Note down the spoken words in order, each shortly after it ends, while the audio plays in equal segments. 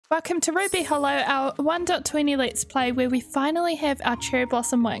Welcome to Ruby Hollow, our 1.20 Let's Play where we finally have our cherry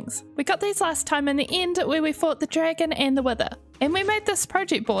blossom wings. We got these last time in the end where we fought the dragon and the wither. And we made this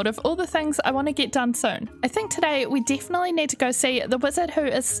project board of all the things I want to get done soon. I think today we definitely need to go see the wizard who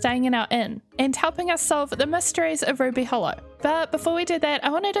is staying in our inn and helping us solve the mysteries of Ruby Hollow. But before we do that, I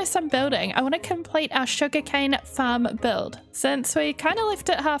want to do some building. I want to complete our sugarcane farm build since we kind of left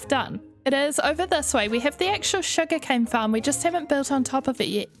it half done. It is over this way. We have the actual sugarcane farm, we just haven't built on top of it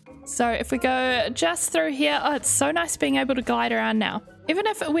yet. So if we go just through here, oh, it's so nice being able to glide around now. Even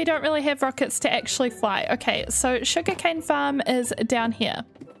if we don't really have rockets to actually fly. Okay, so sugarcane farm is down here.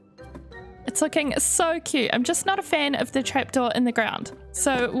 It's looking so cute. I'm just not a fan of the trapdoor in the ground.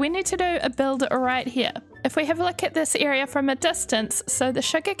 So we need to do a build right here. If we have a look at this area from a distance, so the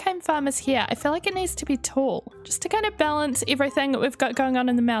sugarcane farm is here. I feel like it needs to be tall, just to kind of balance everything that we've got going on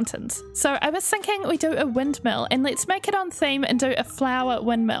in the mountains. So I was thinking we do a windmill, and let's make it on theme and do a flower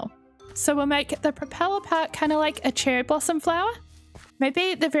windmill. So we'll make the propeller part kind of like a cherry blossom flower.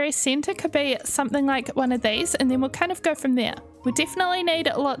 Maybe the very center could be something like one of these, and then we'll kind of go from there. We definitely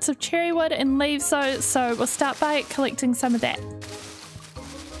need lots of cherry wood and leaves though, so we'll start by collecting some of that.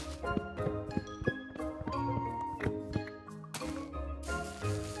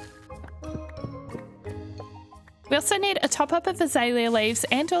 We also need a top-up of azalea leaves,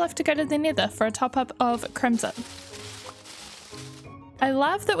 and we'll have to go to the nether for a top-up of crimson. I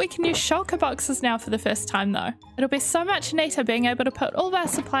love that we can use shulker boxes now for the first time though. It'll be so much neater being able to put all of our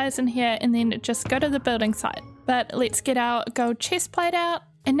supplies in here and then just go to the building site. But let's get our gold chest plate out,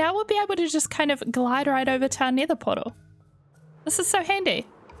 and now we'll be able to just kind of glide right over to our nether portal. This is so handy.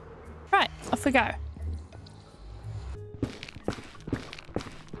 Right, off we go.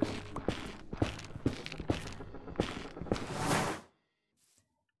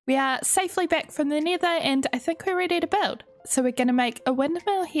 We are safely back from the nether and I think we're ready to build. So we're going to make a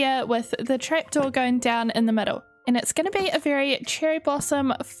windmill here with the trapdoor going down in the middle. And it's going to be a very cherry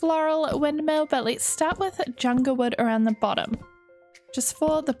blossom floral windmill, but let's start with jungle wood around the bottom. Just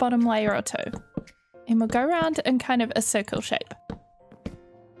for the bottom layer or two. And we'll go around in kind of a circle shape.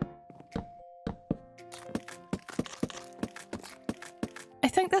 I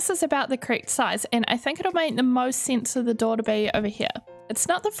think this is about the correct size, and I think it'll make the most sense for the door to be over here. It's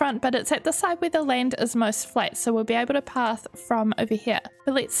not the front, but it's at the side where the land is most flat, so we'll be able to path from over here.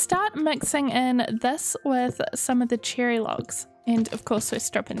 But let's start mixing in this with some of the cherry logs, and of course we're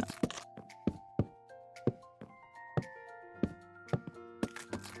stripping them.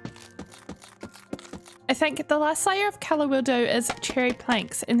 I think the last layer of colour we'll do is cherry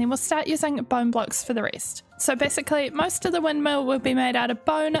planks, and then we'll start using bone blocks for the rest. So basically most of the windmill will be made out of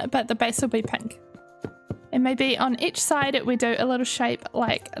bone, but the base will be pink. And maybe on each side we do a little shape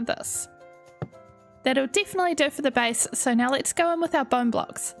like this. That'll definitely do for the base, so now let's go in with our bone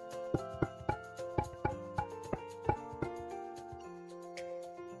blocks.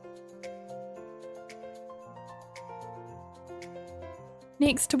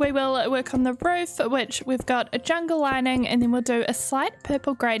 Next we will work on the roof, which we've got a jungle lining, and then we'll do a slight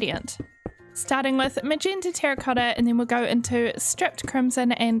purple gradient. Starting with magenta terracotta, and then we'll go into stripped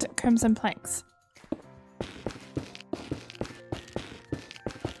crimson and crimson planks.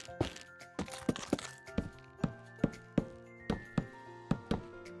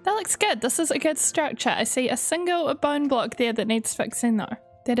 That looks good. This is a good structure. I see a single bone block there that needs fixing though.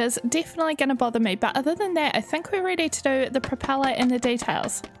 That is definitely going to bother me, but other than that I think we're ready to do the propeller and the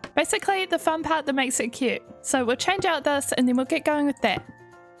details. Basically the fun part that makes it cute. So we'll change out this and then we'll get going with that.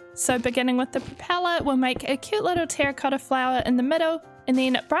 So beginning with the propeller, we'll make a cute little terracotta flower in the middle and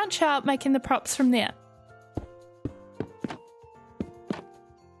then branch out making the props from there.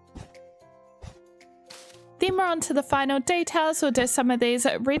 Then we're on to the final details. We'll do some of these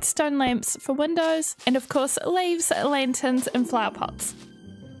redstone lamps for windows, and of course leaves, lanterns and flower pots.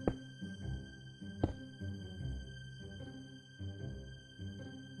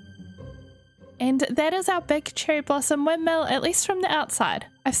 And that is our big cherry blossom windmill, at least from the outside.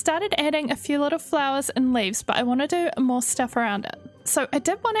 I've started adding a few little flowers and leaves, but I want to do more stuff around it. So I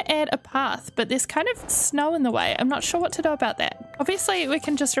did want to add a path, but there's kind of snow in the way. I'm not sure what to do about that. Obviously we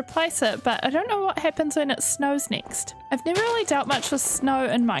can just replace it, but I don't know what happens when it snows next. I've never really dealt much with snow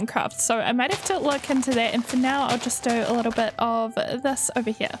in Minecraft, so I might have to look into that, and for now I'll just do a little bit of this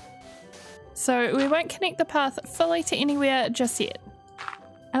over here. So we won't connect the path fully to anywhere just yet.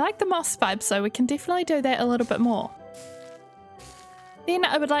 I like the moss vibe, so we can definitely do that a little bit more. Then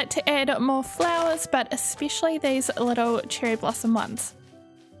I would like to add more flowers, but especially these little cherry blossom ones.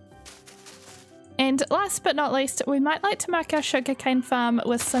 And last but not least, we might like to mark our sugarcane farm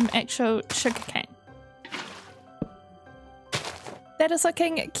with some actual sugarcane. That is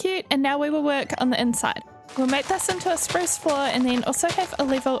looking cute, and now we will work on the inside. We'll make this into a spruce floor and then also have a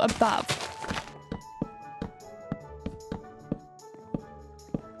level above.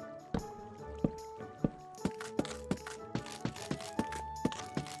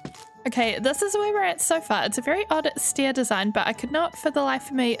 Okay, this is where we're at so far. It's a very odd stair design, but I could not for the life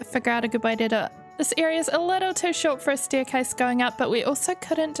of me figure out a good way to do it. This area is a little too short for a staircase going up, but we also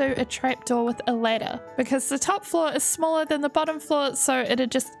couldn't do a trapdoor with a ladder because the top floor is smaller than the bottom floor, so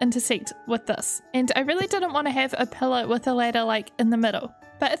it'd just intersect with this. And I really didn't want to have a pillar with a ladder like in the middle.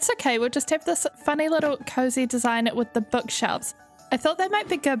 But it's okay, we'll just have this funny little cozy design with the bookshelves. I thought they might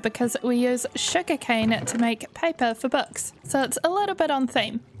be good because we use sugarcane to make paper for books, so it's a little bit on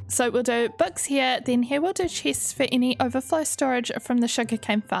theme. So we'll do books here, then here we'll do chests for any overflow storage from the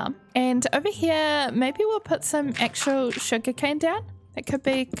sugarcane farm. And over here, maybe we'll put some actual sugarcane down. That could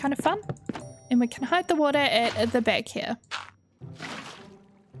be kind of fun. And we can hide the water at the back here.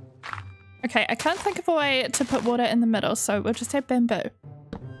 Okay, I can't think of a way to put water in the middle, so we'll just have bamboo.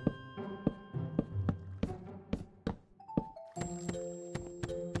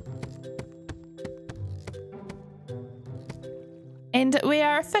 And we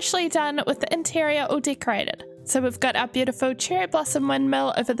are officially done with the interior all decorated. So we've got our beautiful cherry blossom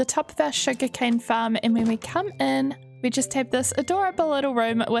windmill over the top of our sugarcane farm, and when we come in, we just have this adorable little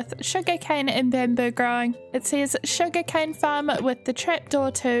room with sugarcane and bamboo growing. It says sugarcane farm with the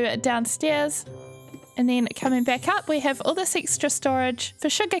trapdoor to downstairs. And then coming back up, we have all this extra storage for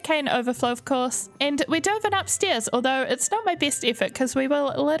sugarcane overflow, of course. And we do have an upstairs, although it's not my best effort because we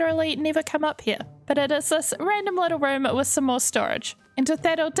will literally never come up here. But it is this random little room with some more storage. And with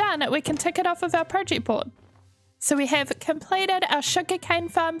that all done, we can tick it off of our project board. So we have completed our sugarcane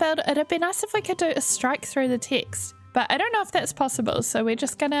farm build. It'd be nice if we could do a strike through the text, but I don't know if that's possible, so we're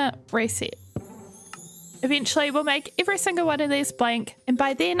just gonna reset. Eventually we'll make every single one of these blank, and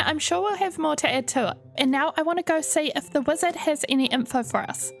by then I'm sure we'll have more to add to it. And now I want to go see if the wizard has any info for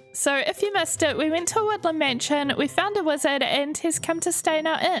us. So if you missed it, we went to a woodland mansion, we found a wizard, and he's come to stay in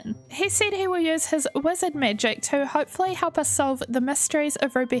our inn. He said he will use his wizard magic to hopefully help us solve the mysteries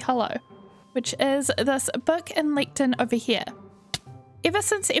of Ruby Hollow, which is this book in Lecton over here. Ever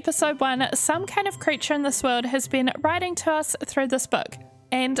since episode 1, some kind of creature in this world has been writing to us through this book.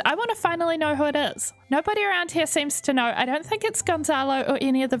 And I want to finally know who it is. Nobody around here seems to know. I don't think it's Gonzalo or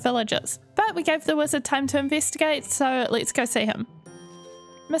any of the villagers. But we gave the wizard time to investigate, so let's go see him.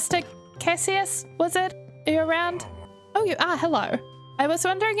 Mr. Cassius, wizard, are you around? Oh, you are, hello. I was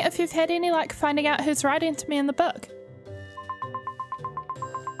wondering if you've had any luck finding out who's writing to me in the book.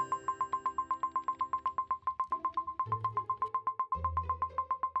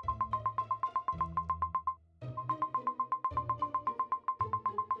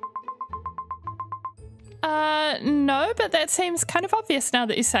 No, but that seems kind of obvious now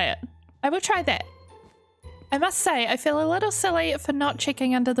that you say it. I will try that. I must say, I feel a little silly for not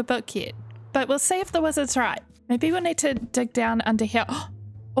checking under the book yet, but we'll see if the wizard's right. Maybe we'll need to dig down under here.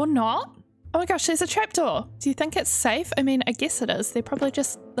 Or not? Oh my gosh, there's a trapdoor. Do you think it's safe? I mean, I guess it is. They're probably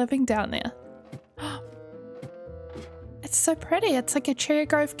just living down there. It's so pretty. It's like a cherry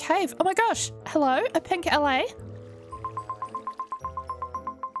grove cave. Oh my gosh. Hello, a pink Allay.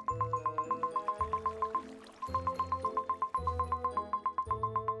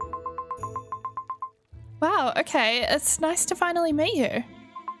 Wow, okay, it's nice to finally meet you.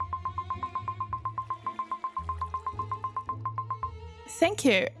 Thank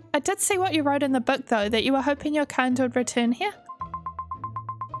you. I did see what you wrote in the book though, that you were hoping your kind would return here.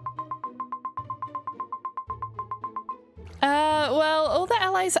 Well, all the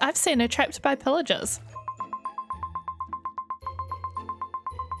allies I've seen are trapped by pillagers.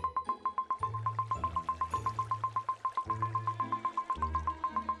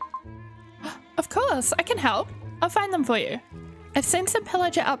 Of course, I can help. I'll find them for you. I've seen some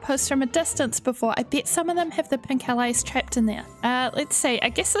pillager outposts from a distance before. I bet some of them have the pink allies trapped in there. Let's see. I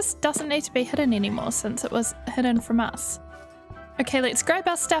guess this doesn't need to be hidden anymore since it was hidden from us. Okay, let's grab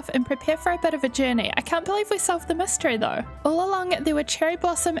our stuff and prepare for a bit of a journey. I can't believe we solved the mystery though. All along, there were cherry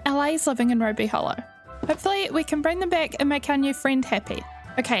blossom allies living in Ruby Hollow. Hopefully, we can bring them back and make our new friend happy.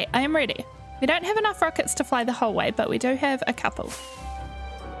 Okay, I am ready. We don't have enough rockets to fly the whole way, but we do have a couple.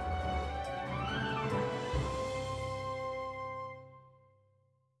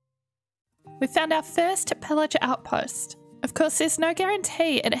 We found our first pillager outpost. Of course, there's no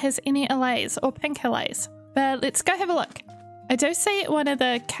guarantee it has any allays or pink allays, but let's go have a look. I do see one of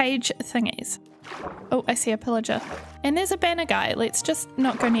the cage thingies. Oh, I see a pillager. And there's a banner guy. Let's just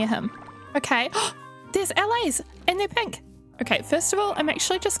not go near him. Okay, there's allays and they're pink. Okay, first of all, I'm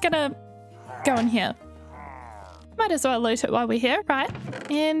actually just gonna go in here. Come Might as well loot it while we're here, right?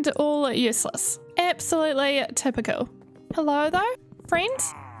 And all useless. Absolutely typical. Hello, though?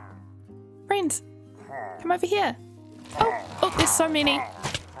 Friends? Friends, come over here. Oh, there's so many.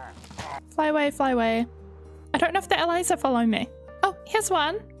 Fly away, fly away. I don't know if the Allays are following me. Oh, here's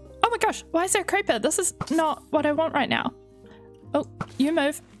one. Oh my gosh, why is there a creeper? This is not what I want right now. Oh, you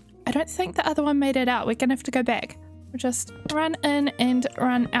move. I don't think the other one made it out. We're gonna have to go back. We'll just run in and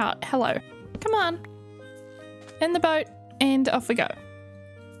run out. Hello. Come on. In the boat, and off we go.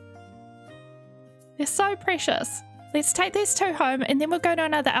 They're so precious. Let's take these two home, and then we'll go to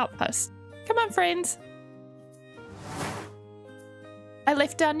another outpost. Come on, friends. I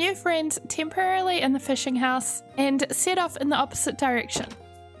left our new friends temporarily in the fishing house and set off in the opposite direction.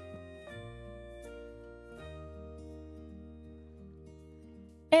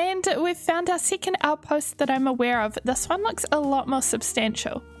 And we've found our second outpost that I'm aware of. This one looks a lot more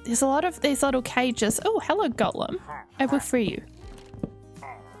substantial. There's a lot of these little cages. Oh, hello, Golem. I will free you.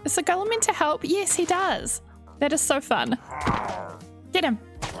 Is the Golem meant to help? Yes, he does. That is so fun. Get him.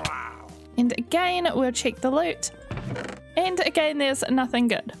 And again, we'll check the loot. And again, there's nothing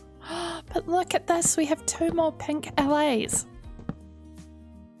good. But look at this. We have 2 more pink Allays.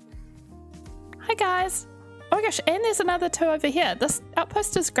 Hi, guys. Oh my gosh, and there's another 2 over here. This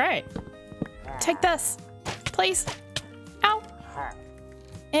outpost is great. Take this, please. Ow.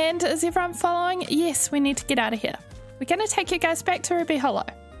 And is everyone following? Yes, we need to get out of here. We're going to take you guys back to Ruby Hollow.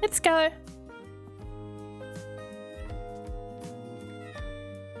 Let's go.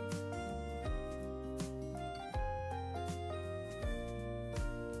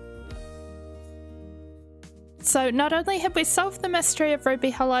 So not only have we solved the mystery of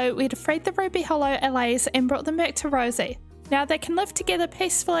Ruby Hollow, we'd freed the Ruby Hollow Allays and brought them back to Rosie. Now they can live together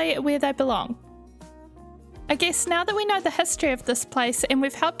peacefully where they belong. I guess now that we know the history of this place and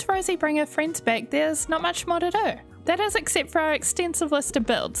we've helped Rosie bring her friends back, there's not much more to do. That is, except for our extensive list of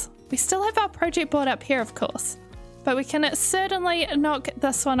builds. We still have our project board up here, of course, but we can certainly knock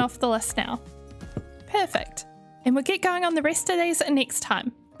this one off the list now. Perfect. And we'll get going on the rest of these next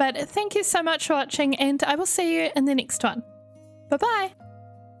time. But thank you so much for watching, and I will see you in the next one. Bye bye!